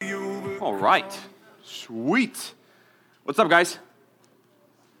All right. Sweet. What's up, guys?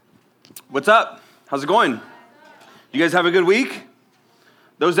 What's up? How's it going? You guys have a good week?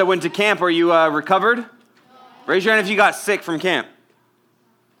 Those that went to camp, are you recovered? Raise your hand if you got sick from camp.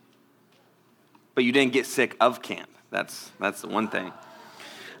 But you didn't get sick of camp. That's the one thing.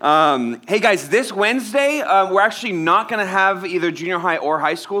 Hey guys, this Wednesday, we're actually not going to have either junior high or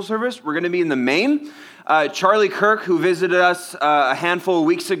high school service. We're going to be in the main. Charlie Kirk, who visited us a handful of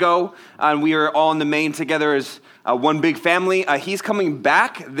weeks ago, and we are all in the main together as one big family. He's coming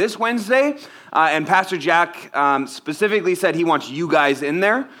back this Wednesday, and Pastor Jack specifically said he wants you guys in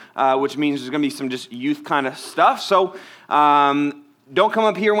there, which means there's going to be some just youth kind of stuff. So don't come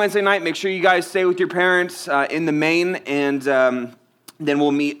up here Wednesday night. Make sure you guys stay with your parents in the main, and then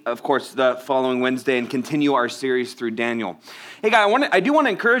we'll meet, of course, the following Wednesday and continue our series through Daniel. Hey, guys, I do want to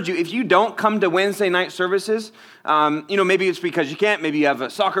encourage you, if you don't come to Wednesday night services, maybe it's because you can't, maybe you have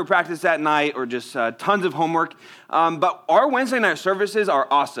a soccer practice that night or just tons of homework, but our Wednesday night services are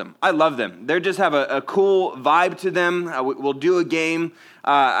awesome. I love them. They just have a cool vibe to them. We'll do a game.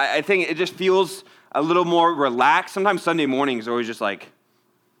 I think it just feels a little more relaxed. Sometimes Sunday mornings are always just like,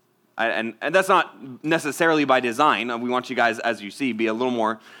 and that's not necessarily by design. We want you guys, as you see, be a little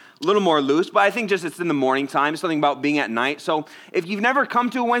more loose. But I think just it's in the morning time, something about being at night. So if you've never come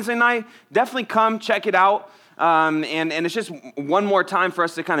to a Wednesday night, definitely come, check it out. And it's just one more time for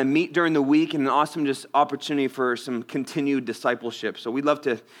us to kind of meet during the week, and an awesome just opportunity for some continued discipleship. So we'd love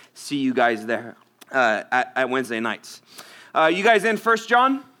to see you guys there at Wednesday nights. You guys in 1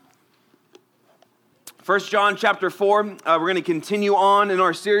 John? 1 John chapter 4, we're going to continue on in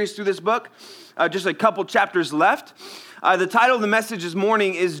our series through this book. Just a couple chapters left. The title of the message this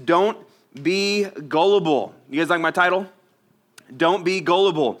morning is Don't Be Gullible. You guys like my title? Don't be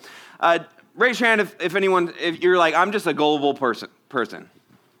gullible. Raise your hand if you're like, I'm just a gullible person.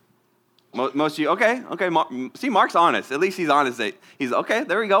 Most of you, okay. See, Mark's honest. At least he's honest. He's okay,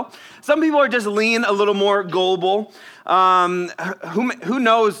 there we go. Some people are just lean a little more gullible. Who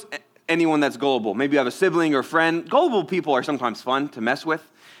knows anyone that's gullible? Maybe you have a sibling or friend. Gullible people are sometimes fun to mess with.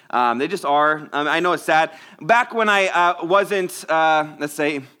 They just are. I know it's sad. Back when I wasn't, let's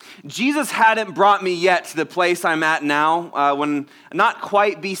say, Jesus hadn't brought me yet to the place I'm at now, when not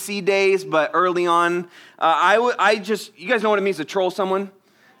quite BC days, but early on, you guys know what it means to troll someone?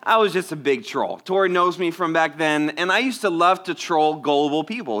 I was just a big troll. Tori knows me from back then, and I used to love to troll gullible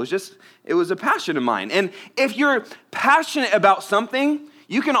people. It was a passion of mine. And if you're passionate about something,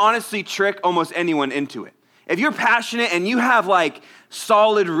 you can honestly trick almost anyone into it. If you're passionate and you have like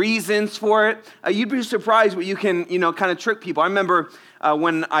solid reasons for it, you'd be surprised what you can, kind of trick people. I remember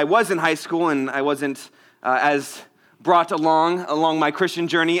when I was in high school and I wasn't as brought along my Christian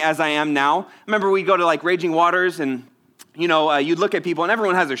journey as I am now. I remember we'd go to like Raging Waters and, you'd look at people and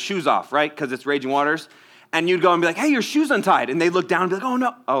everyone has their shoes off, right? Because it's Raging Waters. And you'd go and be like, hey, your shoe's untied. And they'd look down and be like, oh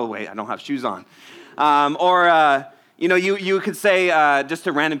no. Oh wait, I don't have shoes on. You could say just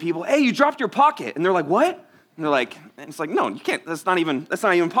to random people, hey, you dropped your pocket. And they're like, what? And they're like, and it's like, no, you can't. That's not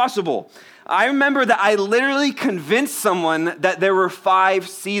even possible. I remember that I literally convinced someone that there were 5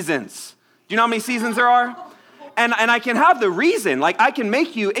 seasons. Do you know how many seasons there are? And I can have the reason. Like, I can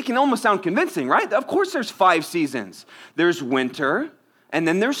make you, it can almost sound convincing, right? Of course there's 5 seasons. There's winter, and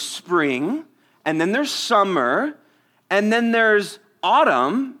then there's spring, and then there's summer, and then there's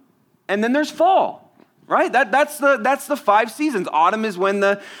autumn, and then there's fall. Right? That's the 5 seasons. Autumn is when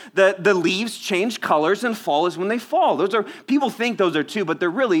the leaves change colors, and fall is when they fall. People think those are 2, but they're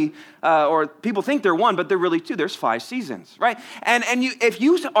really, or people think they're 1, but they're really 2. There's 5 seasons, right? And if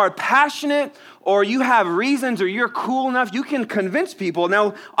you are passionate, or you have reasons, or you're cool enough, you can convince people.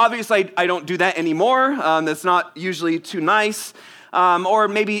 Now, obviously, I don't do that anymore. That's not usually too nice. Or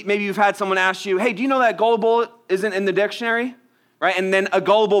maybe you've had someone ask you, hey, do you know that gullible isn't in the dictionary? Right? And then a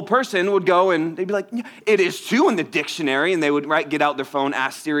gullible person would go and they'd be like, yeah, it is too in the dictionary. And they would get out their phone,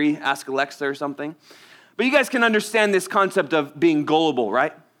 ask Siri, ask Alexa or something. But you guys can understand this concept of being gullible,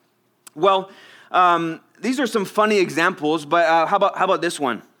 right? Well, these are some funny examples, but how about this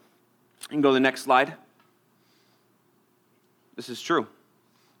one? You can go to the next slide. This is true.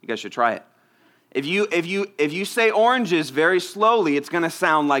 You guys should try it. If you say oranges very slowly, it's going to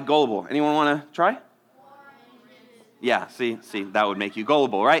sound like gullible. Anyone want to try? Yeah, see, that would make you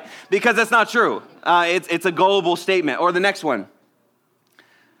gullible, right? Because that's not true. It's a gullible statement. Or the next one.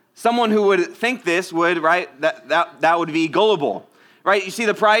 Someone who would think this would, right, that would be gullible, right? You see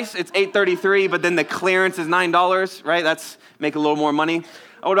the price? It's $8.33, but then the clearance is $9, right? That's make a little more money.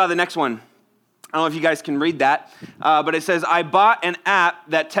 What about the next one? I don't know if you guys can read that, but it says, I bought an app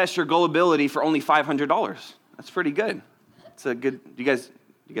that tests your gullibility for only $500. That's pretty good. It's a good, do you guys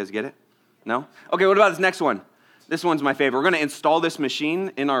get it? No? Okay, what about this next one? This one's my favorite. We're going to install this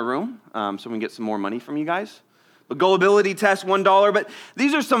machine in our room so we can get some more money from you guys. The gullibility test, $1. But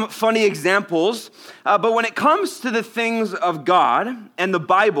these are some funny examples. But when it comes to the things of God and the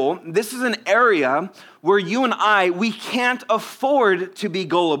Bible, this is an area where you and we can't afford to be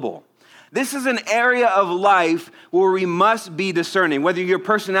gullible. This is an area of life where we must be discerning. Whether your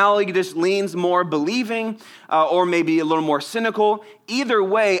personality just leans more believing or maybe a little more cynical, either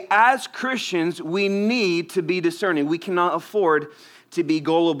way, as Christians, we need to be discerning. We cannot afford to be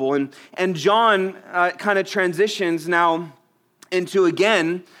gullible. And John kind of transitions now into,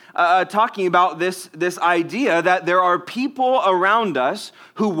 again, talking about this idea that there are people around us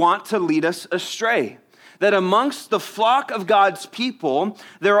who want to lead us astray. That amongst the flock of God's people,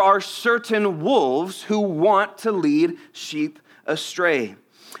 there are certain wolves who want to lead sheep astray.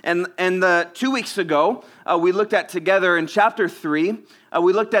 And 2 weeks ago, we looked at together in chapter 3,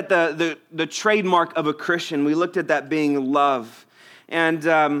 we looked at the trademark of a Christian. We looked at that being love. And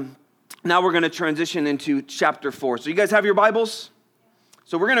now we're going to transition into chapter 4. So you guys have your Bibles?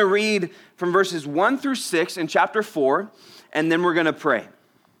 So we're going to read from verses 1 through 6 in chapter 4, and then we're going to pray.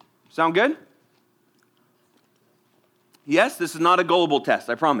 Sound good? Yes, this is not a gullible test,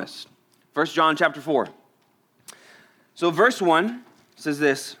 I promise. 1 John chapter 4. So verse 1 says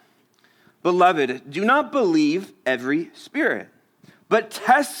this, "Beloved, do not believe every spirit, but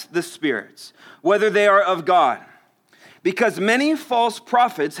test the spirits, whether they are of God. Because many false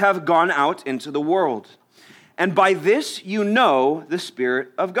prophets have gone out into the world. And by this you know the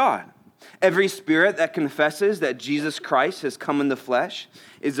Spirit of God. Every spirit that confesses that Jesus Christ has come in the flesh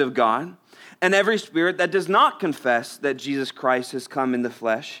is of God. And every spirit that does not confess that Jesus Christ has come in the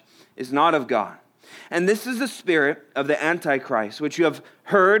flesh is not of God. And this is the spirit of the Antichrist, which you have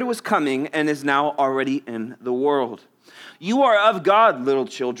heard was coming and is now already in the world. You are of God, little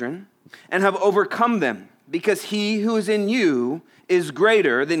children, and have overcome them, because he who is in you is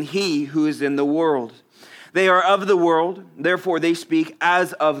greater than he who is in the world. They are of the world, therefore they speak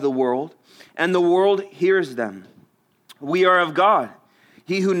as of the world, and the world hears them. We are of God.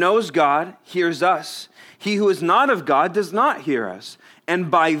 He who knows God hears us. He who is not of God does not hear us. And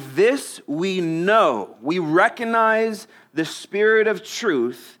by this we know, we recognize the spirit of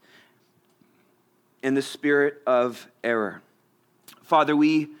truth and the spirit of error." Father,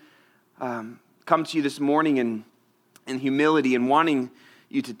 we come to you this morning in humility and wanting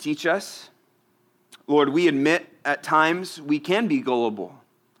you to teach us. Lord, we admit at times we can be gullible.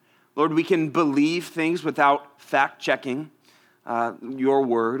 Lord, we can believe things without fact-checking your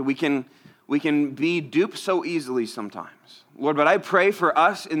word. We can be duped so easily sometimes. Lord, but I pray for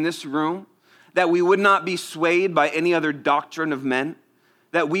us in this room that we would not be swayed by any other doctrine of men,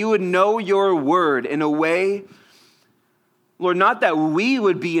 that we would know your word in a way, Lord, not that we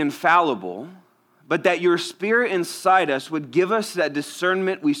would be infallible, but that your spirit inside us would give us that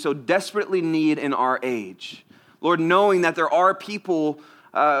discernment we so desperately need in our age. Lord, knowing that there are people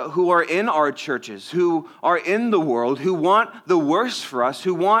who are in our churches, who are in the world, who want the worst for us,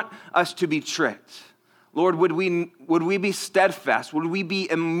 who want us to be tricked. Lord, would we be steadfast? Would we be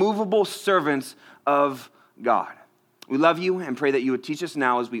immovable servants of God? We love you and pray that you would teach us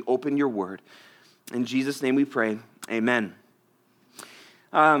now as we open your word. In Jesus' name we pray, amen.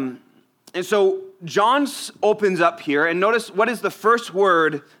 And so John opens up here, and notice what is the first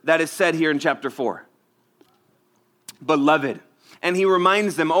word that is said here in chapter 4? Beloved. And he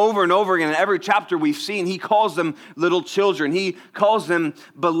reminds them over and over again, in every chapter we've seen, he calls them little children. He calls them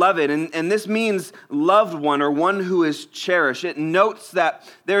beloved. And this means loved one or one who is cherished. It notes that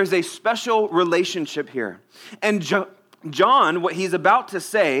there is a special relationship here. And John, what he's about to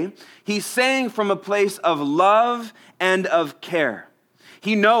say, he's saying from a place of love and of care.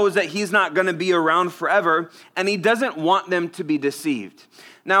 He knows that he's not going to be around forever, and he doesn't want them to be deceived.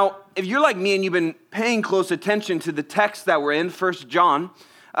 Now, if you're like me and you've been paying close attention to the text that we're in, 1 John,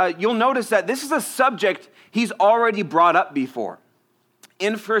 you'll notice that this is a subject he's already brought up before.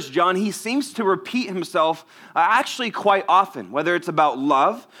 In 1 John, he seems to repeat himself actually quite often, whether it's about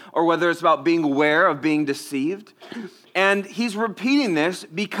love or whether it's about being aware of being deceived. And he's repeating this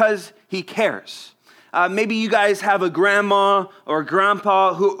because he cares. Maybe you guys have a grandma or a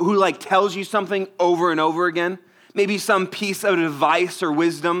grandpa who like tells you something over and over again. Maybe some piece of advice or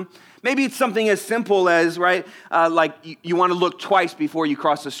wisdom. Maybe it's something as simple as, right, like you want to look twice before you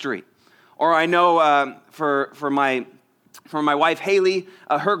cross the street. Or I know for my wife Haley,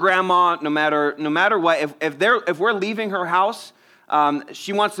 her grandma, no matter what, if we're leaving her house,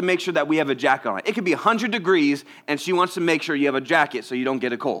 she wants to make sure that we have a jacket on. It could be 100 degrees, and she wants to make sure you have a jacket so you don't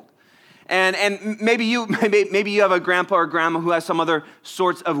get a cold. And maybe you have a grandpa or grandma who has some other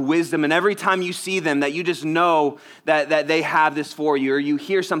sorts of wisdom, and every time you see them that you just know that they have this for you, or you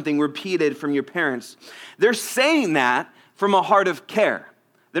hear something repeated from your parents. They're saying that from a heart of care.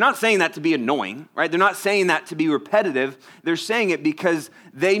 They're not saying that to be annoying, right? They're not saying that to be repetitive. They're saying it because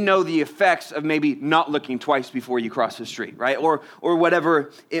they know the effects of maybe not looking twice before you cross the street, right? Or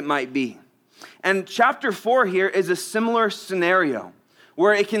whatever it might be. And chapter 4 here is a similar scenario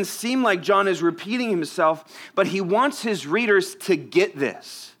where it can seem like John is repeating himself, but he wants his readers to get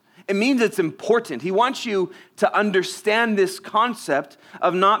this. It means it's important. He wants you to understand this concept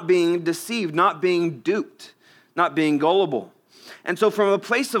of not being deceived, not being duped, not being gullible. And so from a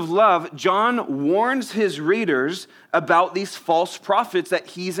place of love, John warns his readers about these false prophets that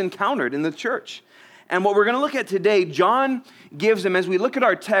he's encountered in the church. And what we're going to look at today, John gives them, as we look at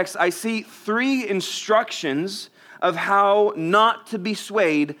our text, I see 3 instructions of how not to be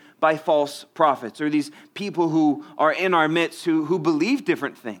swayed by false prophets, or these people who are in our midst who believe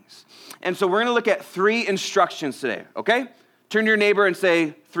different things. And so we're going to look at 3 instructions today, okay? Turn to your neighbor and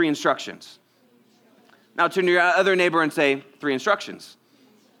say 3 instructions. Now turn to your other neighbor and say 3 instructions.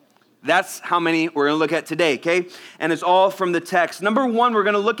 That's how many we're going to look at today, okay? And it's all from the text. Number 1, we're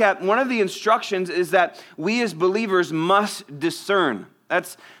going to look at one of the instructions is that we as believers must discern.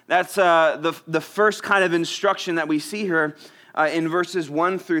 That's the first kind of instruction that we see here in verses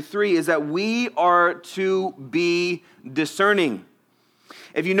 1 through 3 is that we are to be discerning.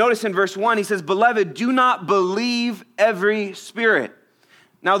 If you notice in verse 1, he says, "Beloved, do not believe every spirit."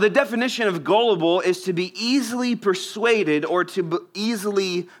 Now, the definition of gullible is to be easily persuaded or to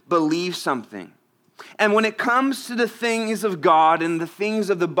easily believe something. And when it comes to the things of God and the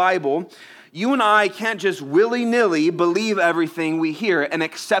things of the Bible, you and I can't just willy-nilly believe everything we hear and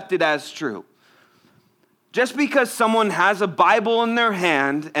accept it as true. Just because someone has a Bible in their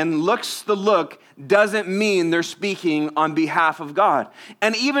hand and looks the look doesn't mean they're speaking on behalf of God.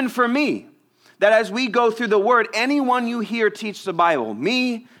 And even for me, that as we go through the Word, anyone you hear teach the Bible,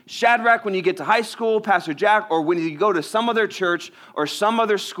 me, Shadrach, when you get to high school, Pastor Jack, or when you go to some other church or some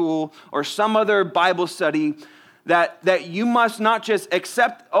other school or some other Bible study, that you must not just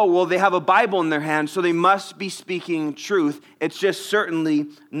accept, oh, well, they have a Bible in their hand, so they must be speaking truth. It's just certainly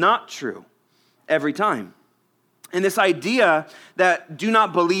not true every time. And this idea that do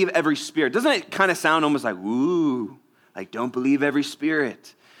not believe every spirit, doesn't it kind of sound almost like, ooh, like don't believe every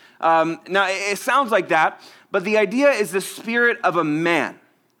spirit? Now, it sounds like that, but the idea is the spirit of a man.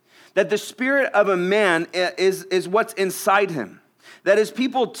 That the spirit of a man is what's inside him. That as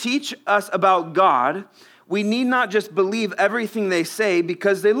people teach us about God, we need not just believe everything they say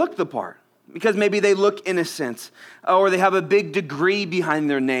because they look the part. Because maybe they look innocent, or they have a big degree behind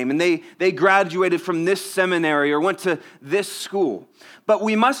their name, and they graduated from this seminary or went to this school. But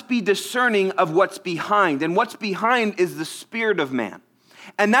we must be discerning of what's behind, and what's behind is the spirit of man.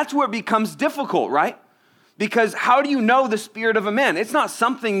 And that's where it becomes difficult, right? Because how do you know the spirit of a man? It's not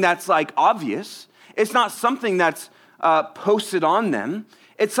something that's like obvious. It's not something that's posted on them.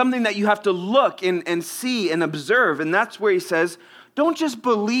 It's something that you have to look and see and observe. And that's where he says, don't just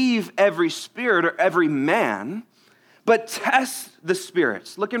believe every spirit or every man, but test the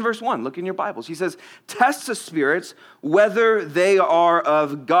spirits. Look in verse 1. Look in your Bibles. He says, test the spirits whether they are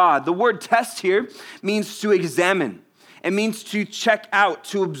of God. The word test here means to examine. It means to check out,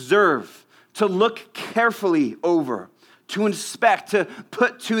 to observe, to look carefully over, to inspect, to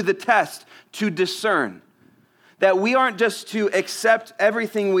put to the test, to discern. That we aren't just to accept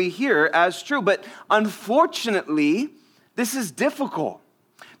everything we hear as true, but unfortunately, this is difficult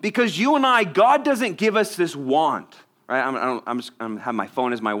because you and I, God doesn't give us this wand, right? I'm have my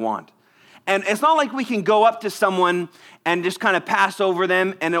phone as my wand. And it's not like we can go up to someone and just kind of pass over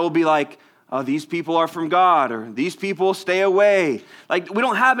them and it will be like, oh, these people are from God, or these people stay away. Like, we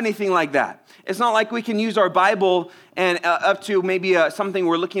don't have anything like that. It's not like we can use our Bible and up to maybe something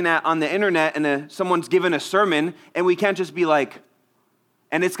we're looking at on the internet and someone's given a sermon, and we can't just be like,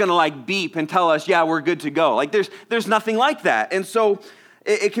 and it's going to like beep and tell us, yeah, we're good to go. Like, there's nothing like that. And so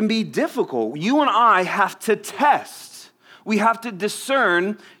it can be difficult. You and I have to test. We have to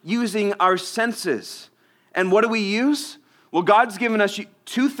discern using our senses. And what do we use? Well, God's given us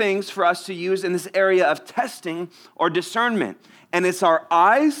 2 things for us to use in this area of testing or discernment. And it's our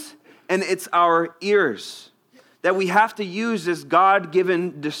eyes and it's our ears that we have to use as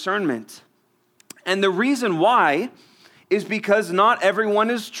God-given discernment. And the reason why is because not everyone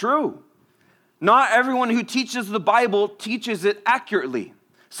is true. Not everyone who teaches the Bible teaches it accurately.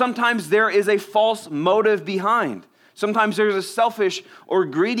 Sometimes there is a false motive behind. Sometimes there's a selfish or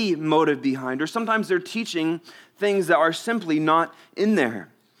greedy motive behind, or sometimes they're teaching things that are simply not in there.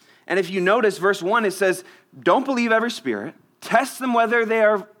 And if you notice, verse 1, it says, don't believe every spirit. Test them whether they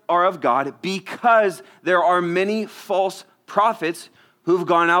are of God, because there are many false prophets who've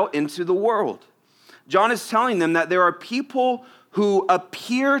gone out into the world. John is telling them that there are people who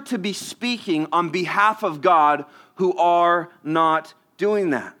appear to be speaking on behalf of God who are not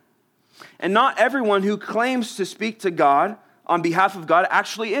doing that. And not everyone who claims to speak to God on behalf of God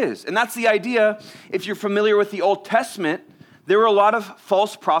actually is. And that's the idea. If you're familiar with the Old Testament, there were a lot of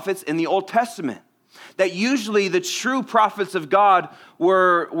false prophets in the Old Testament. That usually the true prophets of God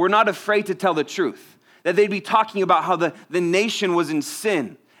were not afraid to tell the truth. That they'd be talking about how the nation was in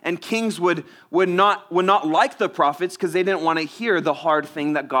sin. And kings would not like the prophets because they didn't want to hear the hard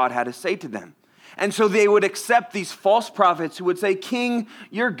thing that God had to say to them. And so they would accept these false prophets who would say, King,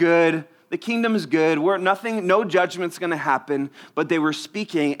 you're good. The kingdom is good. No judgment's going to happen. But they were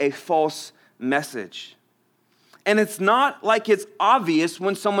speaking a false message. And it's not like it's obvious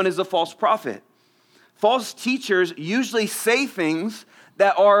when someone is a false prophet. False teachers usually say things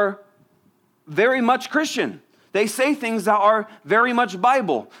that are very much Christian. They say things that are very much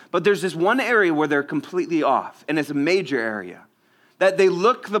Bible. But there's this one area where they're completely off, and it's a major area. That they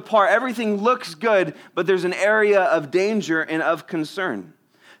look the part, everything looks good, but there's an area of danger and of concern.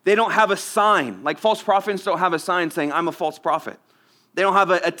 They don't have a sign. Like false prophets don't have a sign saying, I'm a false prophet. They don't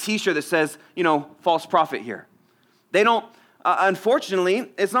have a t-shirt that says, false prophet here. They don't, unfortunately,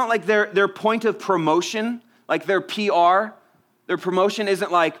 it's not like their point of promotion, like their PR, their promotion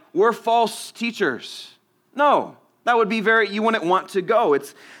isn't like, we're false teachers. No, that would be you wouldn't want to go.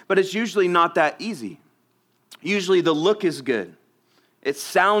 But it's usually not that easy. Usually the look is good. It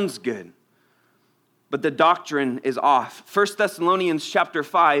sounds good. But the doctrine is off. 1 Thessalonians chapter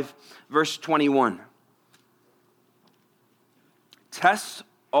 5, verse 21. Test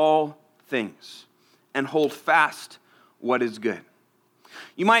all things and hold fast what is good.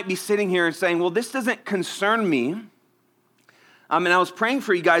 You might be sitting here and saying, well, this doesn't concern me. And I was praying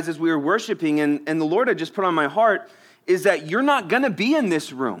for you guys as we were worshiping, and the Lord had just put on my heart is that you're not going to be in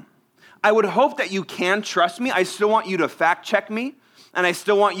this room. I would hope that you can trust me. I still want you to fact check me. And I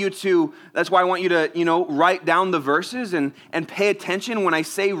still want you to, that's why I want you to, write down the verses and pay attention when I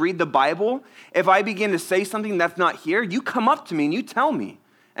say read the Bible. If I begin to say something that's not here, you come up to me and you tell me.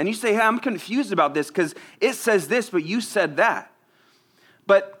 And you say, hey, I'm confused about this because it says this, but you said that.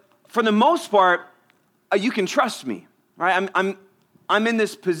 But for the most part, you can trust me, right? I'm in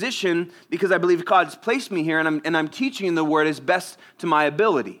this position because I believe God's placed me here, and I'm teaching the word as best to my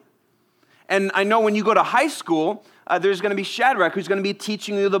ability. And I know when you go to high school, there's going to be Shadrach who's going to be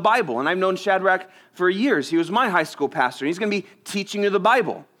teaching you the Bible. And I've known Shadrach for years. He was my high school pastor. He's going to be teaching you the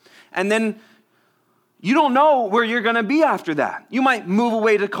Bible. And then you don't know where you're going to be after that. You might move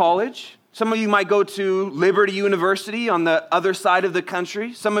away to college. Some of you might go to Liberty University on the other side of the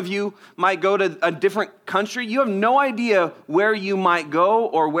country. Some of you might go to a different country. You have no idea where you might go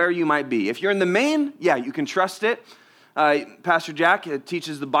or where you might be. If you're in the Maine, yeah, you can trust it. Pastor Jack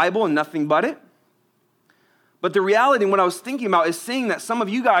teaches the Bible and nothing but it. But the reality, and what I was thinking about, is seeing that some of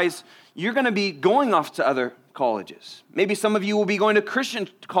you guys, you're going to be going off to other colleges. Maybe some of you will be going to Christian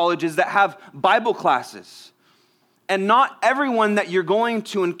colleges that have Bible classes. And not everyone that you're going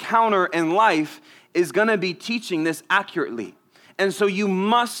to encounter in life is going to be teaching this accurately. And so you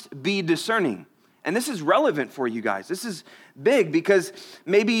must be discerning. And this is relevant for you guys. This is big because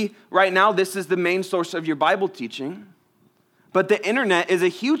maybe right now this is the main source of your Bible teaching, but the internet is a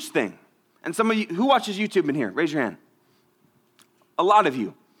huge thing. And some of you, who watches YouTube in here? Raise your hand. A lot of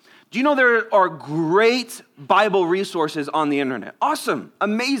you. Do you know there are great Bible resources on the internet? Awesome,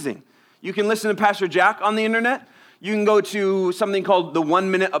 amazing. You can listen to Pastor Jack on the internet. You can go to something called the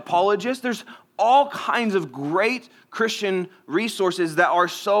 1 Minute Apologist. There's all kinds of great Christian resources that are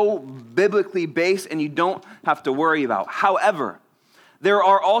so biblically based and you don't have to worry about. However, there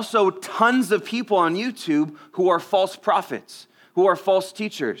are also tons of people on YouTube who are false prophets, who are false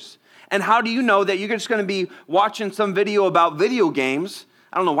teachers. And how do you know that you're just going to be watching some video about video games?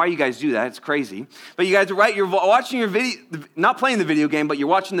 I don't know why you guys do that. It's crazy. But you guys, right, you're watching your video, not playing the video game, but you're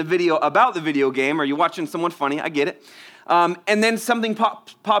watching the video about the video game, or you're watching someone funny. I get it. And then something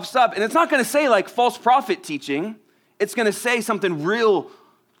pops up, and it's not going to say like false prophet teaching. It's going to say something real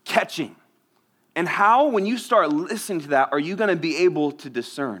catching. And how, when you start listening to that, are you going to be able to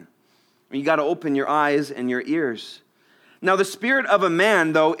discern? You got to open your eyes and your ears. Now, the spirit of a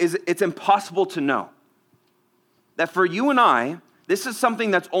man, though, it's impossible to know. That for you and I, this is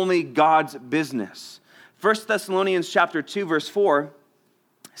something that's only God's business. 1 Thessalonians chapter 2, verse 4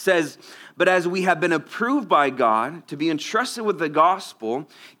 says, "But as we have been approved by God to be entrusted with the gospel,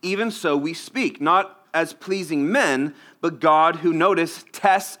 even so we speak, not as pleasing men, but God, who notice,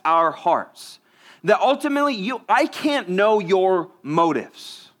 tests our hearts. That ultimately, I can't know your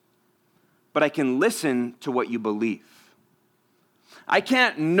motives, but I can listen to what you believe. I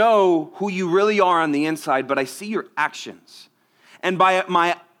can't know who you really are on the inside, but I see your actions. And by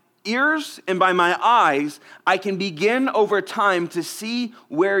my ears and by my eyes, I can begin over time to see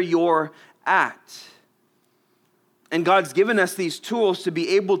where you're at. And God's given us these tools to be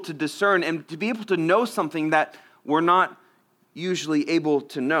able to discern and to be able to know something that we're not usually able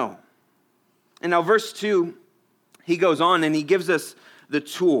to know. And now verse 2, he goes on and he gives us the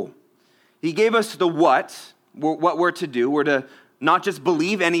tool. He gave us the what we're to do. We're to not just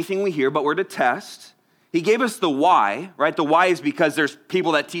believe anything we hear, but we're to test. He gave us the why, right? The why is because there's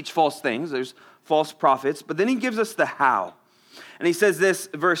people that teach false things. There's false prophets. But then he gives us the how. And he says this,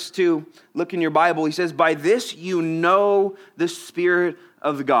 verse 2, look in your Bible. He says, by this you know the Spirit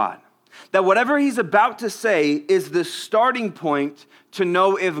of God. That whatever he's about to say is the starting point to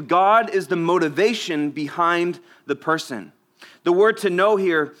know if God is the motivation behind the person. The word to know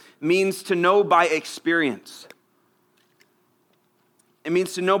here means to know by experience. It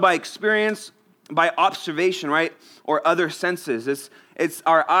means to know by experience, by observation, right? Or other senses. It's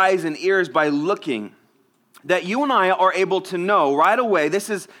our eyes and ears by looking. That you and I are able to know right away. This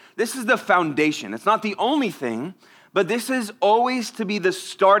is the foundation. It's not the only thing, but this is always to be the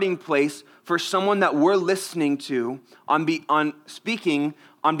starting place for someone that we're listening to on speaking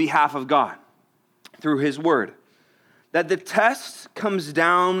on behalf of God through his word. That the test comes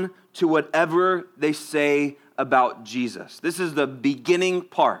down to whatever they say about Jesus. This is the beginning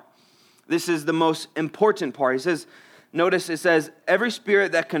part. This is the most important part. He says, notice it says, every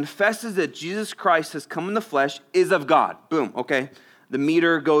spirit that confesses that Jesus Christ has come in the flesh is of God. Boom, okay? The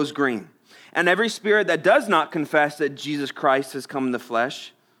meter goes green. And every spirit that does not confess that Jesus Christ has come in the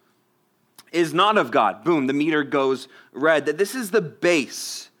flesh is not of God. Boom, the meter goes red. That this is the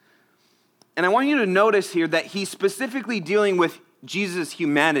base. And I want you to notice here that he's specifically dealing with Jesus'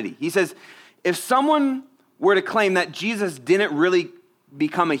 humanity. He says, if someone were to claim that Jesus didn't really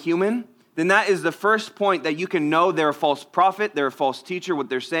become a human, then that is the first point that you can know they're a false prophet, they're a false teacher, what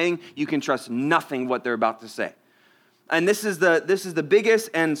they're saying. You can trust nothing what they're about to say. And this is the biggest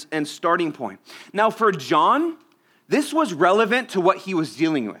and starting point. Now for John, this was relevant to what he was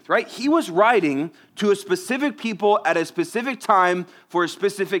dealing with, right? He was writing to a specific people at a specific time for a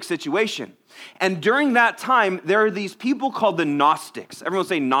specific situation. And during that time, there are these people called the Gnostics. Everyone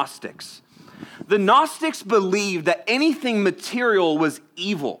say Gnostics. The Gnostics believed that anything material was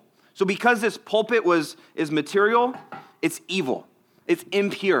evil. So because this pulpit is material, it's evil. It's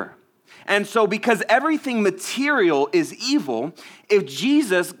impure. And so because everything material is evil, if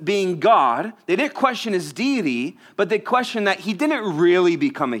Jesus being God, they didn't question his deity, but they questioned that he didn't really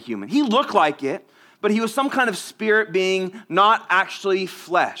become a human. He looked like it, but he was some kind of spirit being, not actually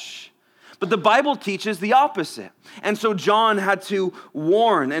flesh. But the Bible teaches the opposite. And so John had to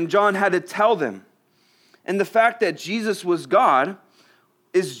warn and John had to tell them. And the fact that Jesus was God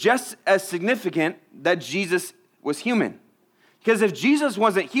is just as significant that Jesus was human. Because if Jesus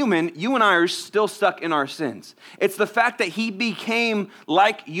wasn't human, you and I are still stuck in our sins. It's the fact that he became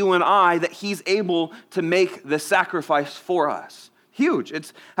like you and I that he's able to make the sacrifice for us. Huge.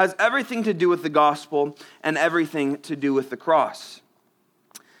 It has everything to do with the gospel and everything to do with the cross.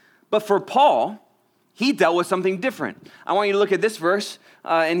 But for Paul, he dealt with something different. I want you to look at this verse,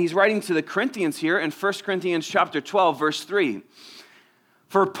 and he's writing to the Corinthians here in 1 Corinthians chapter 12, verse 3.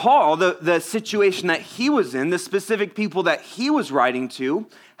 For Paul, the situation that he was in, the specific people that he was writing to,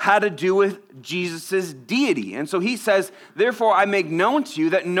 had to do with Jesus' deity. And so he says, therefore I make known to you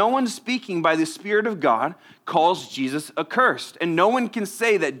that no one speaking by the Spirit of God calls Jesus accursed. And no one can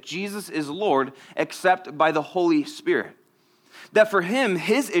say that Jesus is Lord except by the Holy Spirit. That for him,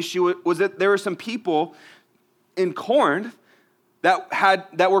 his issue was that there were some people in Corinth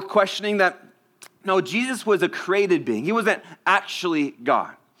that were questioning that, no, Jesus was a created being. He wasn't actually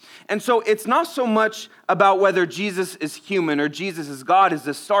God. And so it's not so much about whether Jesus is human or Jesus is God is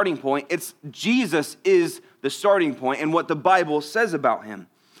the starting point. It's Jesus is the starting point and what the Bible says about him.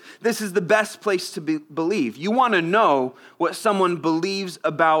 This is the best place to believe. You want to know what someone believes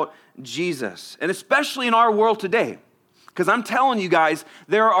about Jesus. And especially in our world today. Because I'm telling you guys,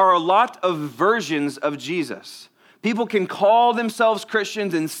 there are a lot of versions of Jesus. People can call themselves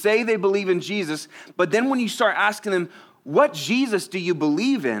Christians and say they believe in Jesus, but then when you start asking them, what Jesus do you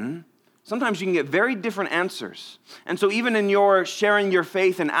believe in? Sometimes you can get very different answers. And so even in your sharing your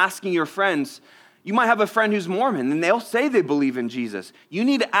faith and asking your friends, you might have a friend who's Mormon and they'll say they believe in Jesus. You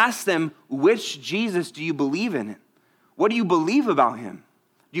need to ask them, which Jesus do you believe in? What do you believe about him?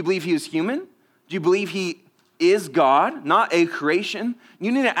 Do you believe he was human? Do Do you believe he is God, not a creation? You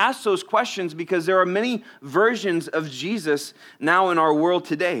need to ask those questions because there are many versions of Jesus now in our world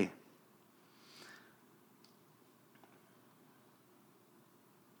today.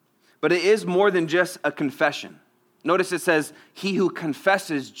 But it is more than just a confession. Notice it says, he who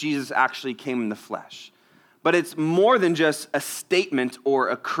confesses Jesus actually came in the flesh. But it's more than just a statement or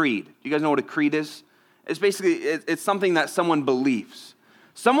a creed. Do you guys know what a creed is? It's basically, it's something that someone believes.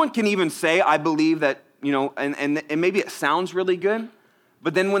 Someone can even say, I believe that, and maybe it sounds really good,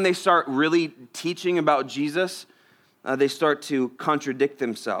 but then when they start really teaching about Jesus, they start to contradict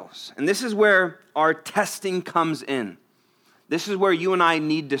themselves. And this is where our testing comes in. This is where you and I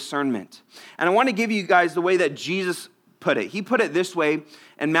need discernment. And I want to give you guys the way that Jesus put it. He put it this way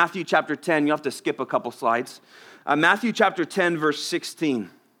in Matthew chapter 10. You'll have to skip a couple slides. Matthew chapter 10, verse 16.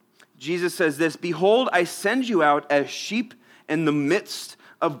 Jesus says this, behold, I send you out as sheep in the midst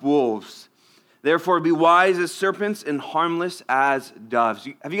of wolves. Therefore, be wise as serpents and harmless as doves.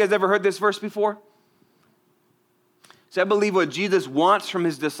 Have you guys ever heard this verse before? So I believe what Jesus wants from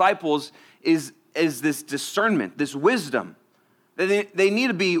his disciples is this discernment, this wisdom. They need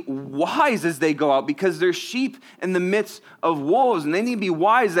to be wise as they go out because they're sheep in the midst of wolves. And they need to be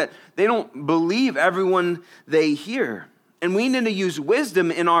wise that they don't believe everyone they hear. And we need to use wisdom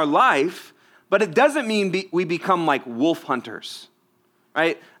in our life, but it doesn't mean we become like wolf hunters,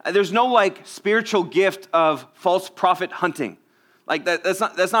 right? There's no like spiritual gift of false prophet hunting. Like that's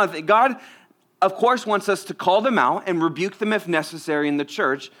not a thing. God, of course, wants us to call them out and rebuke them if necessary in the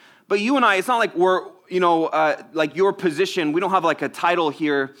church. But you and I, it's not like we're, like your position. We don't have like a title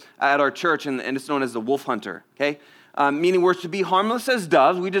here at our church, and it's known as the wolf hunter, okay? Meaning we're to be harmless as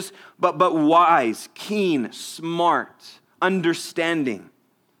doves, but wise, keen, smart, understanding.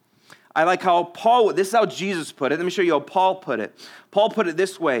 I like how this is how Jesus put it. Let me show you how Paul put it. Paul put it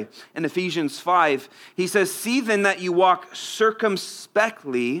this way in Ephesians 5. He says, see then that you walk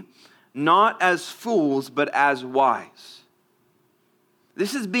circumspectly, not as fools, but as wise.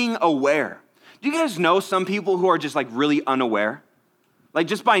 This is being aware. Do you guys know some people who are just like really unaware? Like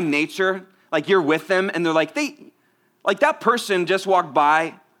just by nature, like you're with them and they're like, that person just walked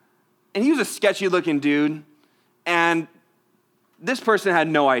by and he was a sketchy looking dude and this person had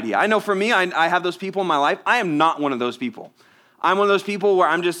no idea. I know for me, I have those people in my life. I am not one of those people. I'm one of those people where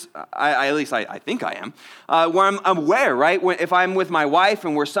I'm just, at least I think I am, where I'm aware, right? If I'm with my wife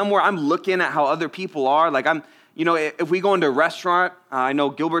and we're somewhere, I'm looking at how other people are. Like if we go into a restaurant, I know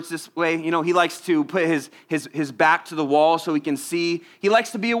Gilbert's this way, he likes to put his back to the wall so he can see. He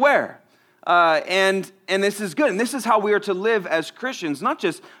likes to be aware. And this is good. And this is how we are to live as Christians, not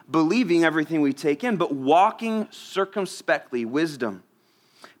just believing everything we take in, but walking circumspectly, wisdom.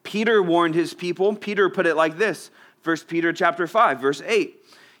 Peter warned his people. Peter put it like this, 1 Peter chapter 5, verse 8.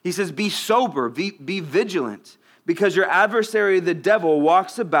 He says, be sober, be vigilant, because your adversary, the devil,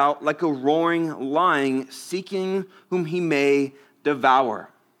 walks about like a roaring lion, seeking whom he may devour.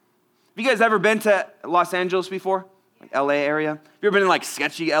 Have you guys ever been to Los Angeles before? Like LA area? Have you ever been in like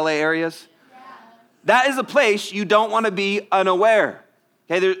sketchy LA areas? Yeah. That is a place you don't want to be unaware.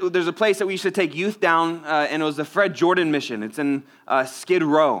 Okay, there's a place that we used to take youth down, and it was the Fred Jordan Mission. It's in Skid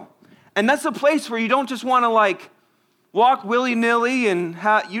Row. And that's a place where you don't just want to like walk willy-nilly and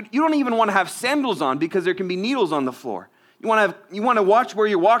you don't even want to have sandals on because there can be needles on the floor. You want to watch where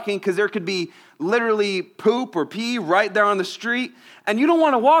you're walking because there could be literally poop or pee right there on the street. And you don't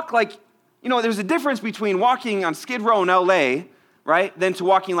want to walk like, there's a difference between walking on Skid Row in LA, right, than to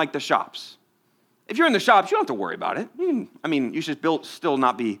walking like the shops. If you're in the shops, you don't have to worry about it. You should still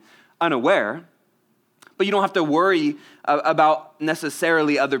not be unaware. But you don't have to worry about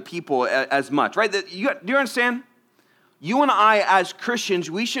necessarily other people as much, right? Do you understand? You and I, as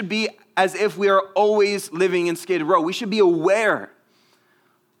Christians, we should be as if we are always living in Skid Row. We should be aware.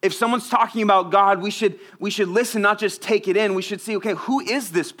 If someone's talking about God, we should listen, not just take it in. We should see, okay, who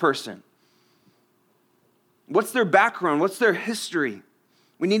is this person? What's their background? What's their history?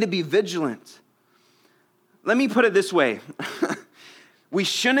 We need to be vigilant. Let me put it this way. We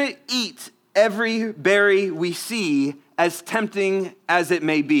shouldn't eat every berry we see, as tempting as it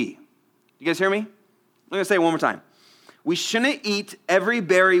may be. You guys hear me? I'm going to say it one more time. We shouldn't eat every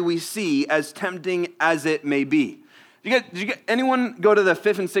berry we see, as tempting as it may be. Did anyone go to the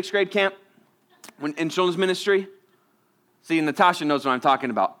 5th and 6th grade camp in children's ministry? See, Natasha knows what I'm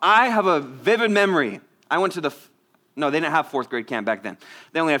talking about. I have a vivid memory. I went to they didn't have 4th grade camp back then.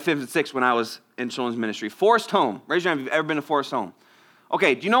 They only had 5th and 6th when I was in children's ministry. Forest Home. Raise your hand if you've ever been to Forest Home.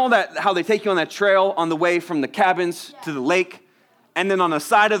 Okay, do you know how they take you on that trail on the way from the cabins to the lake? And then on the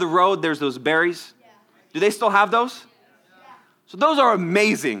side of the road, there's those berries. Yeah. Do they still have those? So those are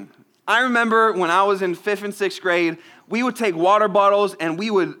amazing. I remember when I was in 5th and 6th grade, we would take water bottles and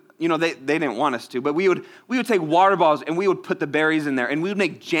we would, they didn't want us to, but we would take water bottles and we would put the berries in there and we would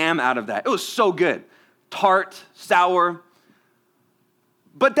make jam out of that. It was so good. Tart, sour.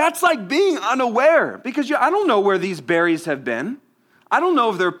 But that's like being unaware because I don't know where these berries have been. I don't know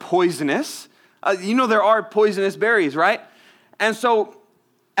if they're poisonous. There are poisonous berries, right? And so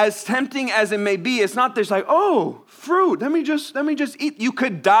as tempting as it may be, it's not this like, oh, fruit, let me just eat. You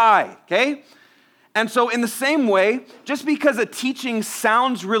could die, okay? And so in the same way, just because a teaching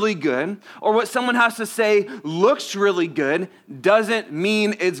sounds really good or what someone has to say looks really good doesn't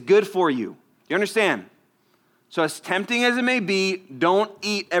mean it's good for you. You understand? So as tempting as it may be, don't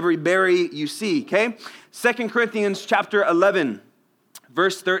eat every berry you see, okay? 2 Corinthians chapter 11,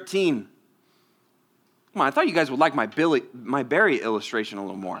 verse 13. Come on, I thought you guys would like my berry illustration a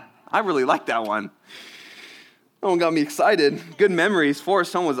little more. I really like that one. That one got me excited. Good memories.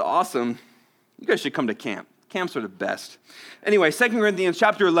 Forest Home was awesome. You guys should come to camp. Camps are the best. Anyway, 2 Corinthians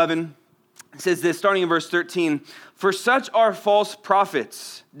chapter 11 says this, starting in verse 13. For such are false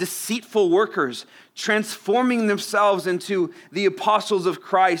prophets, deceitful workers, transforming themselves into the apostles of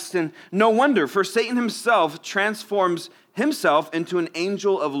Christ. And no wonder, for Satan himself transforms himself into an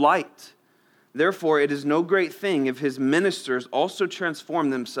angel of light. Therefore, it is no great thing if his ministers also transform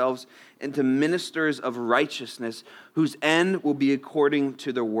themselves into ministers of righteousness, whose end will be according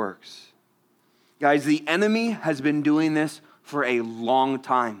to their works. Guys, the enemy has been doing this for a long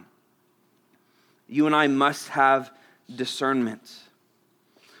time. You and I must have discernment.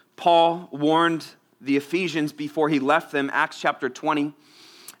 Paul warned the Ephesians before he left them, Acts chapter 20,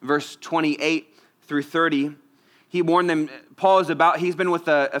 verse 28 through 30. He warned them, he's been with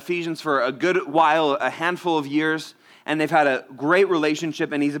the Ephesians for a good while, a handful of years, and they've had a great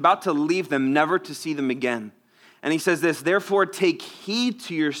relationship, and he's about to leave them, never to see them again. And he says this, therefore take heed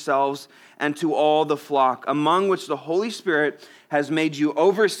to yourselves and to all the flock, among which the Holy Spirit has made you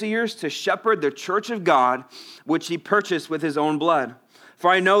overseers to shepherd the church of God, which he purchased with his own blood. For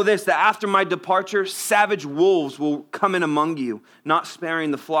I know this, that after my departure, savage wolves will come in among you, not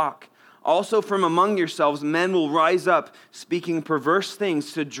sparing the flock. Also from among yourselves, men will rise up, speaking perverse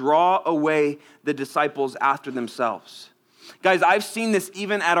things to draw away the disciples after themselves. Guys, I've seen this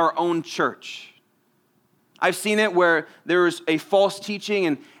even at our own church. I've seen it where there was a false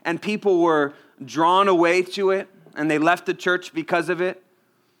teaching and people were drawn away to it and they left the church because of it.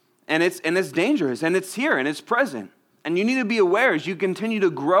 And it's dangerous and it's here and it's present. And you need to be aware as you continue to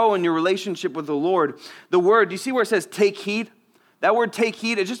grow in your relationship with the Lord. The word, do you see where it says take heed? That word take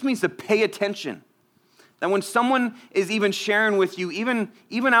heed, it just means to pay attention. That when someone is even sharing with you,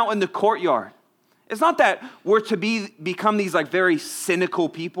 even out in the courtyard, it's not that we're to become these like very cynical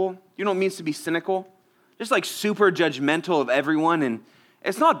people. You know what it means to be cynical? Just like super judgmental of everyone. And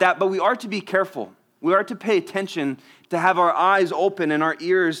it's not that, but we are to be careful. We are to pay attention, to have our eyes open and our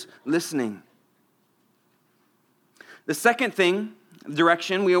ears listening. The second thing,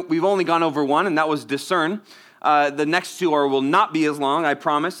 direction, we've only gone over one, and that was discern. The next two will not be as long, I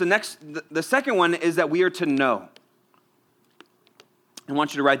promise. The second one is that we are to know. I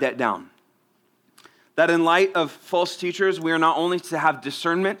want you to write that down. That in light of false teachers, we are not only to have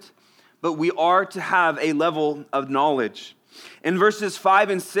discernment, but we are to have a level of knowledge. In verses 5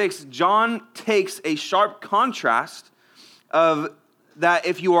 and 6, John takes a sharp contrast of that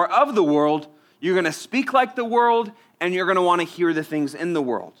if you are of the world, you're going to speak like the world, and you're going to want to hear the things in the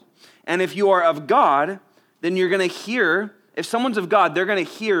world. And if you are of God, then you're going to hear, if someone's of God, they're going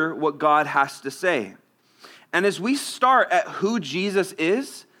to hear what God has to say. And as we start at who Jesus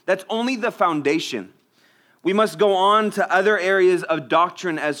is, that's only the foundation. We must go on to other areas of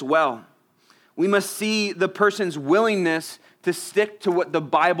doctrine as well. We must see the person's willingness to stick to what the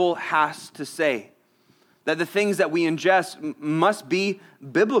Bible has to say. That the things that we ingest must be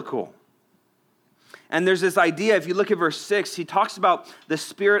biblical. And there's this idea, if you look at verse 6, he talks about the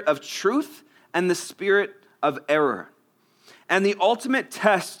spirit of truth and the spirit of error. And the ultimate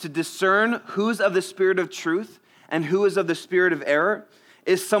test to discern who's of the spirit of truth and who is of the spirit of error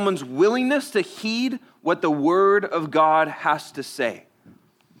is someone's willingness to heed what the word of God has to say.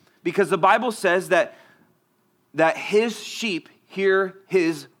 Because the Bible says that his sheep hear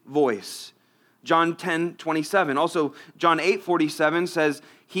his voice. John 10:27. Also, John 8:47 says,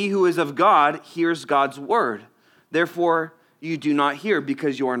 he who is of God hears God's word. Therefore, you do not hear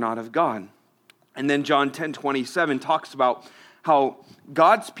because you are not of God. And then John 10:27 talks about how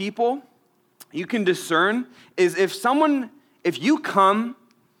God's people, you can discern, is if you come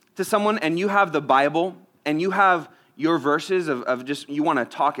to someone and you have the Bible and you have your verses of just, you want to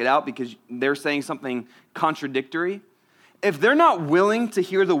talk it out because they're saying something contradictory. if they're not willing to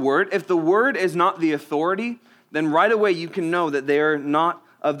hear the word, if the word is not the authority, then right away you can know that they are not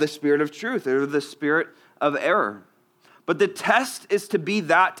of the spirit of truth. They're of the spirit of error. But the test is to be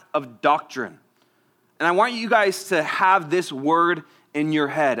that of doctrine. And I want you guys to have this word in your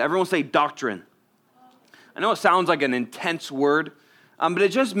head. Everyone say doctrine. I know it sounds like an intense word, but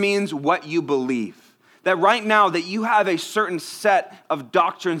it just means what you believe. That right now that you have a certain set of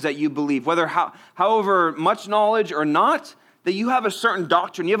doctrines that you believe, whether however much knowledge or not, that you have a certain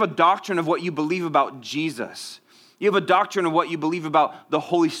doctrine. You have a doctrine of what you believe about Jesus. You have a doctrine of what you believe about the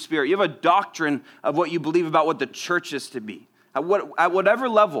Holy Spirit. You have a doctrine of what you believe about what the church is to be, at whatever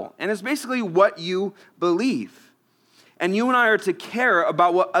level. And it's basically what you believe. And you and I are to care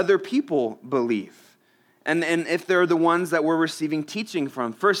about what other people believe. And if they're the ones that we're receiving teaching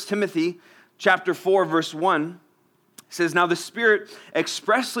from. 1 Timothy chapter 4, verse 1 says, "Now the Spirit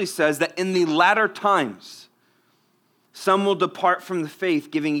expressly says that in the latter times, some will depart from the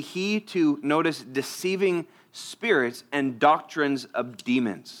faith, giving heed to," notice, "deceiving spirits and doctrines of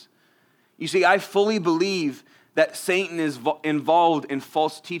demons." You see, I fully believe that Satan is involved in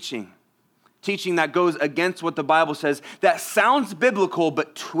false teaching that goes against what the Bible says, that sounds biblical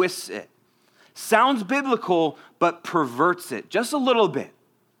but twists it. Sounds biblical but perverts it just a little bit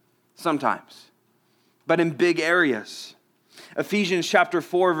sometimes, but in big areas. Ephesians chapter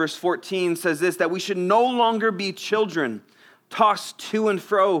 4, verse 14 says this, that we should no longer be children, tossed to and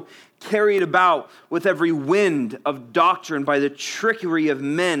fro, carried about with every wind of doctrine by the trickery of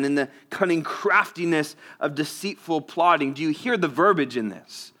men and the cunning craftiness of deceitful plotting. Do you hear the verbiage in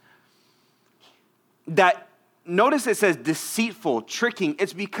this? That, notice it says deceitful, tricking.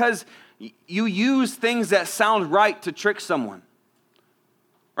 It's because you use things that sound right to trick someone,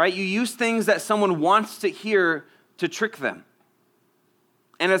 right? You use things that someone wants to hear to trick them.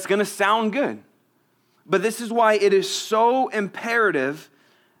 And it's going to sound good. But this is why it is so imperative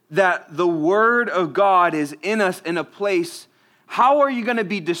that the word of God is in us in a place. How are you going to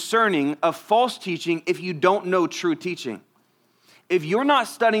be discerning of false teaching if you don't know true teaching? If you're not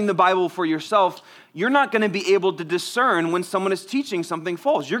studying the Bible for yourself, you're not going to be able to discern when someone is teaching something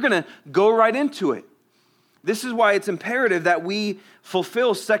false. You're going to go right into it. This is why it's imperative that we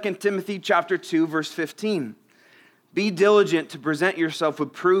fulfill 2 Timothy chapter 2, verse 15. "Be diligent to present yourself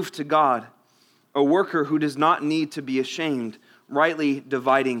approved to God, a worker who does not need to be ashamed, rightly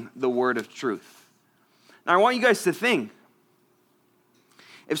dividing the word of truth." Now, I want you guys to think,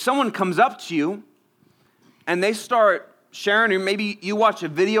 if someone comes up to you and they start sharing, or maybe you watch a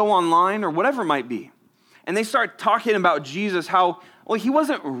video online or whatever it might be, and they start talking about Jesus, how, well, he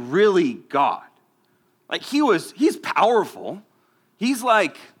wasn't really God. Like he's powerful. He's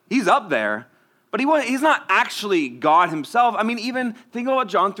up there, but he's not actually God himself. I mean, even think about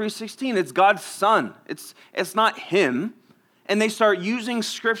John 3:16. It's God's son. It's not him. And they start using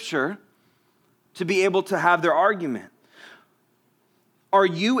scripture to be able to have their argument. Are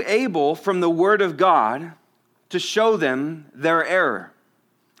you able, from the word of God, to show them their error?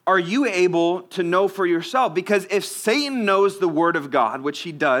 Are you able to know for yourself? Because if Satan knows the word of God, which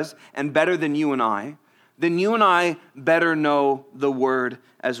he does, and better than you and I, then you and I better know the word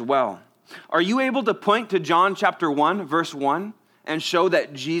as well. Are you able to point to John chapter 1, verse 1, and show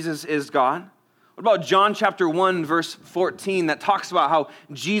that Jesus is God? What about John chapter 1, verse 14, that talks about how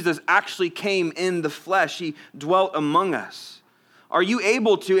Jesus actually came in the flesh? He dwelt among us. Are you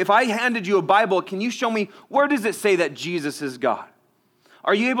able to, if I handed you a Bible, can you show me, where does it say that Jesus is God?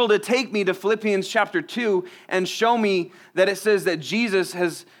 Are you able to take me to Philippians chapter 2 and show me that it says that Jesus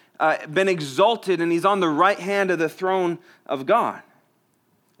has been exalted and he's on the right hand of the throne of God?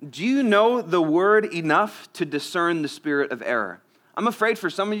 Do you know the word enough to discern the spirit of error? I'm afraid for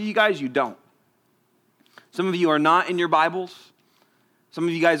some of you guys, you don't. Some of you are not in your Bibles. Some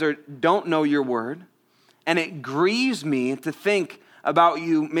of you guys don't know your word. And it grieves me to think about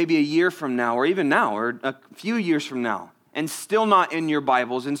you maybe a year from now, or even now, or a few years from now, and still not in your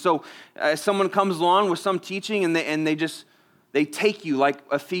Bibles. And so someone comes along with some teaching and they take you, like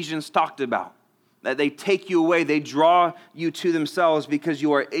Ephesians talked about, that they take you away, they draw you to themselves because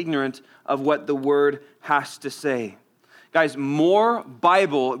you are ignorant of what the word has to say. Guys, more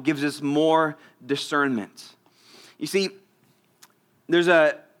Bible gives us more discernment. You see, there's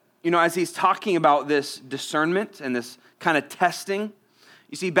as he's talking about this discernment and this kind of testing,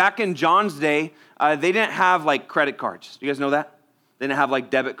 you see, back in John's day, they didn't have like credit cards. You guys know that? They didn't have like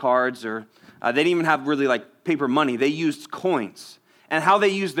debit cards, or they didn't even have really like paper money. They used coins. And how they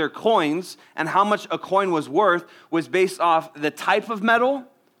used their coins and how much a coin was worth was based off the type of metal,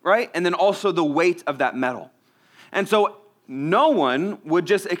 right? And then also the weight of that metal. And so no one would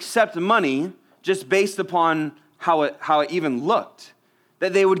just accept money just based upon how it even looked.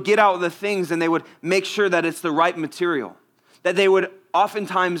 That they would get out the things and they would make sure that it's the right material. That they would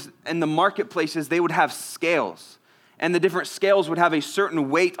oftentimes in the marketplaces, they would have scales. And the different scales would have a certain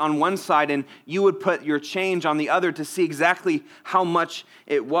weight on one side, and you would put your change on the other to see exactly how much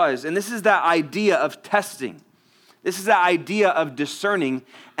it was. And this is that idea of testing. This is that idea of discerning,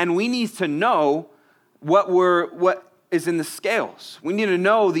 and we need to know what is in the scales. We need to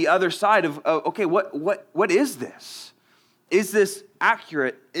know the other side of okay, what is this? Is this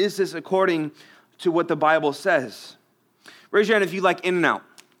accurate? Is this according to what the Bible says? Raise your hand if you like In-N-Out.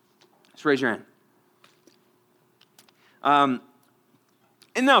 Just raise your hand.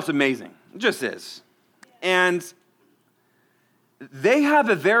 In-N-Out's amazing. It just is. And they have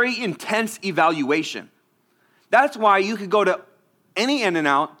a very intense evaluation. That's why you could go to any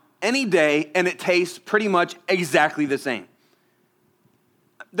In-N-Out any day and it tastes pretty much exactly the same.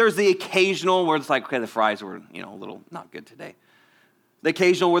 There's the occasional where it's like, okay, the fries were, a little not good today. The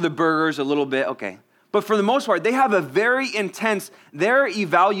occasional where the burger's a little bit, okay. But for the most part, they have a very intense, their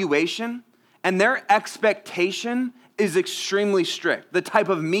evaluation and their expectation is extremely strict. The type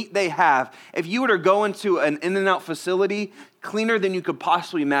of meat they have, if you were to go into an In-N-Out facility, cleaner than you could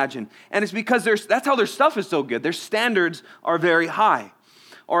possibly imagine. And it's because that's how their stuff is so good. Their standards are very high.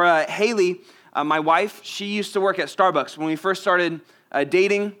 Or Haley, my wife, she used to work at Starbucks. When we first started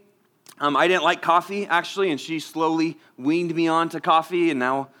dating, I didn't like coffee, actually, and she slowly weaned me on to coffee, and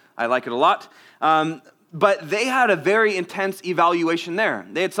now I like it a lot. But they had a very intense evaluation there.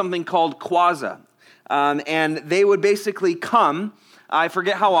 They had something called Quaza. And they would basically come, I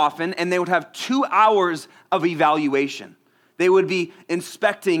forget how often, and they would have 2 hours of evaluation. They would be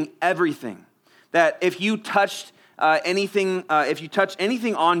inspecting everything. That if you touched anything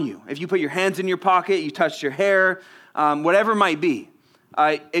on you, if you put your hands in your pocket, you touched your hair, whatever it might be,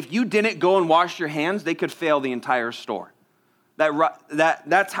 if you didn't go and wash your hands, they could fail the entire store.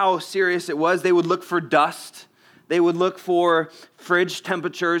 That's how serious it was. They would look for dust. They would look for fridge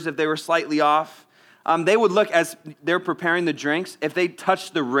temperatures if they were slightly off. They would look as they're preparing the drinks. If they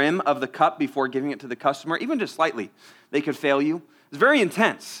touched the rim of the cup before giving it to the customer, even just slightly, they could fail you. It's very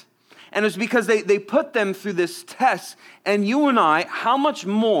intense. And it's because they put them through this test. And you and I, how much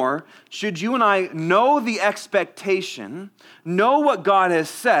more should you and I know the expectation, know what God has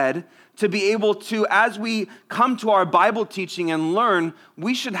said, to be able to, as we come to our Bible teaching and learn,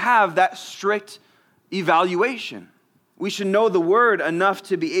 we should have that strict evaluation. We should know the word enough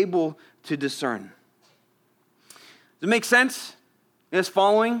to be able to discern. Does it make sense? This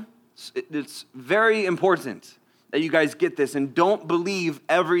following? It's very important that you guys get this and don't believe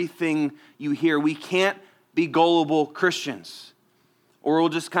everything you hear. We can't be gullible Christians, or we'll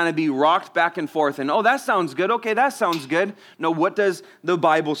just kind of be rocked back and forth and, oh, that sounds good. Okay, that sounds good. No, what does the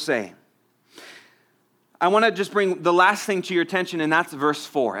Bible say? I want to just bring the last thing to your attention, and that's verse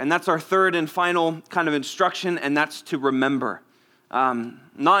 4. And that's our third and final kind of instruction, and that's to remember.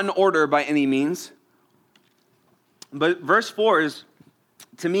 Not in order by any means. But verse 4 is,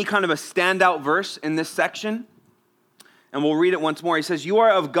 to me, kind of a standout verse in this section. And we'll read it once more. He says, "You are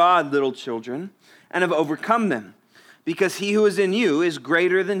of God, little children, and have overcome them, because he who is in you is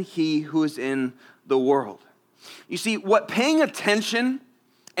greater than he who is in the world." You see, what paying attention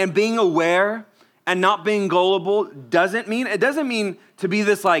and being aware and not being gullible doesn't mean to be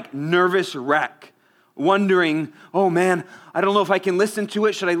this like nervous wreck, wondering, oh man, I don't know if I can listen to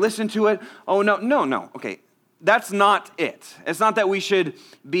it. Should I listen to it? Oh, no. Okay. That's not it. It's not that we should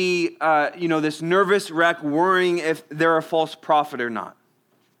be, this nervous wreck worrying if they're a false prophet or not.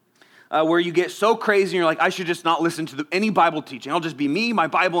 Where you get so crazy and you're like, I should just not listen to any Bible teaching. I'll just be me, my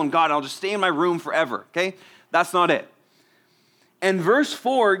Bible, and God. I'll just stay in my room forever, okay? That's not it. And verse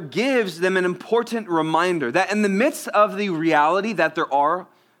 4 gives them an important reminder that in the midst of the reality that there are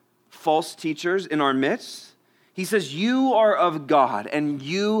false teachers in our midst, he says, you are of God and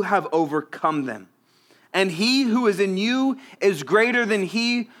you have overcome them. And he who is in you is greater than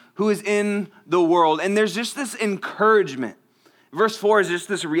he who is in the world. And there's just this encouragement. Verse 4 is just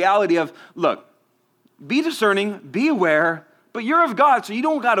this reality of, look, be discerning, be aware, but you're of God, so you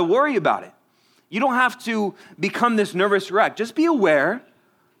don't got to worry about it. You don't have to become this nervous wreck. Just be aware,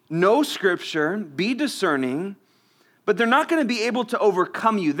 know Scripture, be discerning, but they're not going to be able to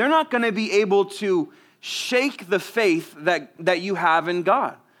overcome you. They're not going to be able to shake the faith that you have in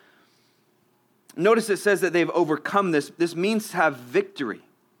God. Notice it says that they've overcome this. This means to have victory.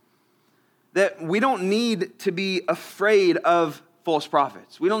 That we don't need to be afraid of false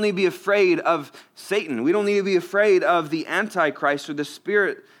prophets. We don't need to be afraid of Satan. We don't need to be afraid of the Antichrist or the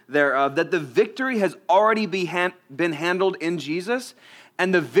spirit thereof. That the victory has already been handled in Jesus,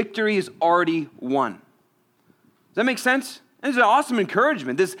 and the victory is already won. Does that make sense? This is an awesome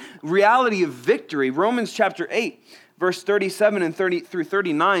encouragement, this reality of victory. Romans chapter 8, verse 37 and 30 through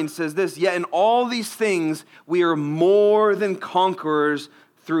 39 says this, "Yet in all these things we are more than conquerors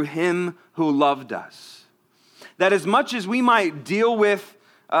through him who loved us." That as much as we might deal with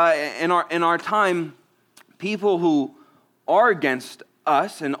in our time people who are against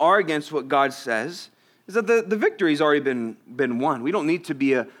us and are against what God says, is that the victory's already been won. We don't need to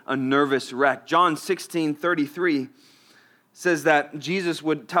be a nervous wreck. John 16:33 says that Jesus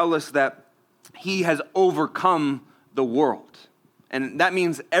would tell us that he has overcome the world. And that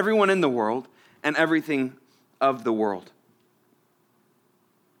means everyone in the world and everything of the world.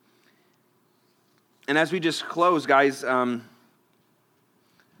 And as we just close, guys, the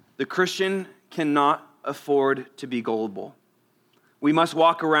Christian cannot afford to be gullible. We must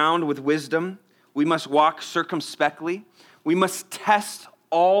walk around with wisdom. We must walk circumspectly. We must test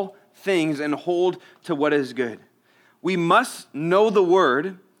all things and hold to what is good. We must know the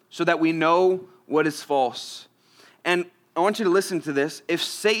word so that we know what is false. And I want you to listen to this. If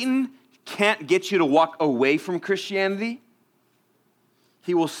Satan can't get you to walk away from Christianity,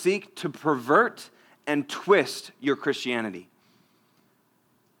 he will seek to pervert and twist your Christianity.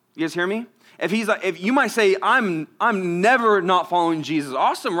 You guys hear me? If you might say, I'm never not following Jesus.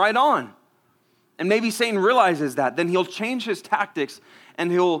 Awesome, right on. And maybe Satan realizes that. Then he'll change his tactics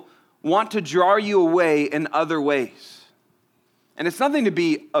and he'll want to draw you away in other ways. And it's nothing to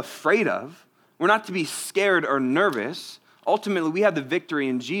be afraid of. We're not to be scared or nervous. Ultimately, we have the victory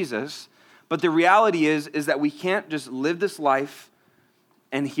in Jesus. But the reality is that we can't just live this life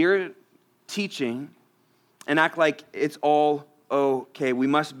and hear teaching and act like it's all okay. We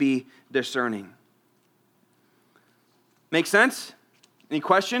must be discerning. Make sense? Any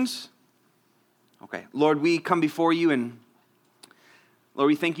questions? Okay. Lord, we come before you and Lord,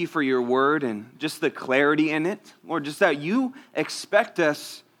 we thank you for your word and just the clarity in it. Lord, just that you expect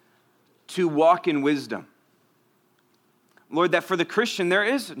us to walk in wisdom. Lord, that for the Christian, there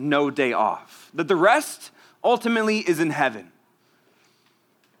is no day off. That the rest ultimately is in heaven.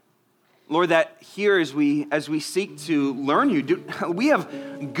 Lord, that here as we seek to learn you, we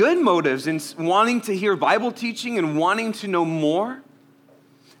have good motives in wanting to hear Bible teaching and wanting to know more.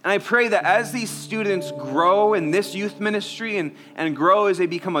 And I pray that as these students grow in this youth ministry and grow as they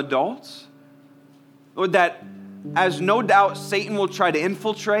become adults, Lord, that as no doubt Satan will try to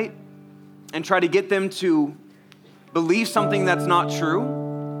infiltrate and try to get them to believe something that's not true,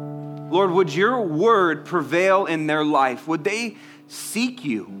 Lord, would your word prevail in their life? Would they seek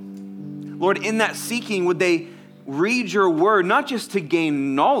you? Lord, in that seeking, would they read your word, not just to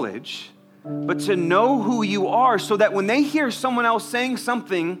gain knowledge, but to know who you are so that when they hear someone else saying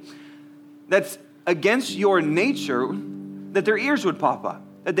something that's against your nature, that their ears would pop up,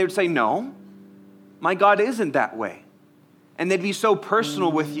 that they would say, no, my God isn't that way. And they'd be so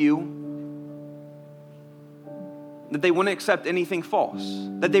personal with you that they wouldn't accept anything false,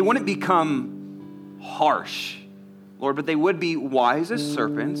 that they wouldn't become harsh, Lord, but they would be wise as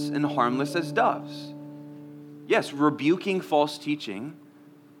serpents and harmless as doves. Yes, rebuking false teaching,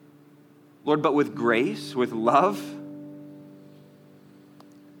 Lord, but with grace, with love.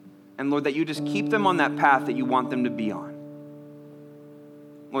 And Lord, that you just keep them on that path that you want them to be on.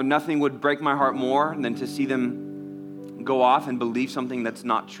 Lord, nothing would break my heart more than to see them go off and believe something that's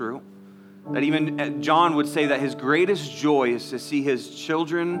not true. That even John would say that his greatest joy is to see his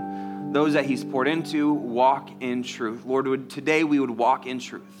children, those that he's poured into, walk in truth. Lord, today we would walk in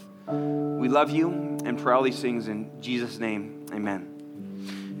truth. We love you and pray all these things in Jesus' name, amen.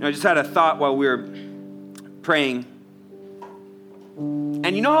 I just had a thought while we were praying.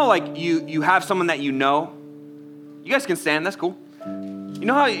 And you know how like you have someone that you know? You guys can stand, that's cool. You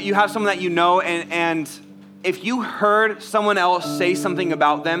know how you have someone that you know and if you heard someone else say something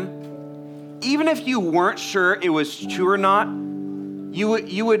about them, even if you weren't sure it was true or not,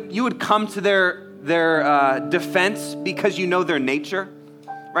 you would come to their defense because you know their nature,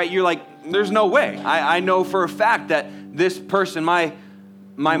 right? You're like, there's no way. I know for a fact that this person, my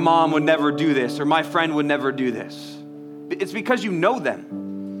mom would never do this, or my friend would never do this. It's because you know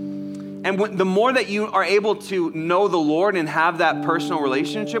them. And the more that you are able to know the Lord and have that personal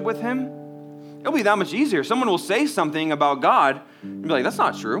relationship with him, it'll be that much easier. Someone will say something about God and be like, that's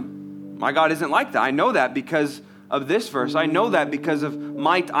not true. My God isn't like that. I know that because of this verse. I know that because of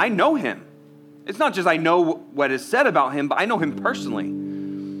I know him. It's not just I know what is said about him, but I know him personally.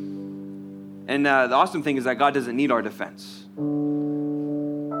 And the awesome thing is that God doesn't need our defense.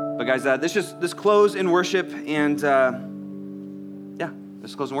 But guys, let's close in worship and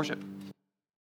let's close in worship.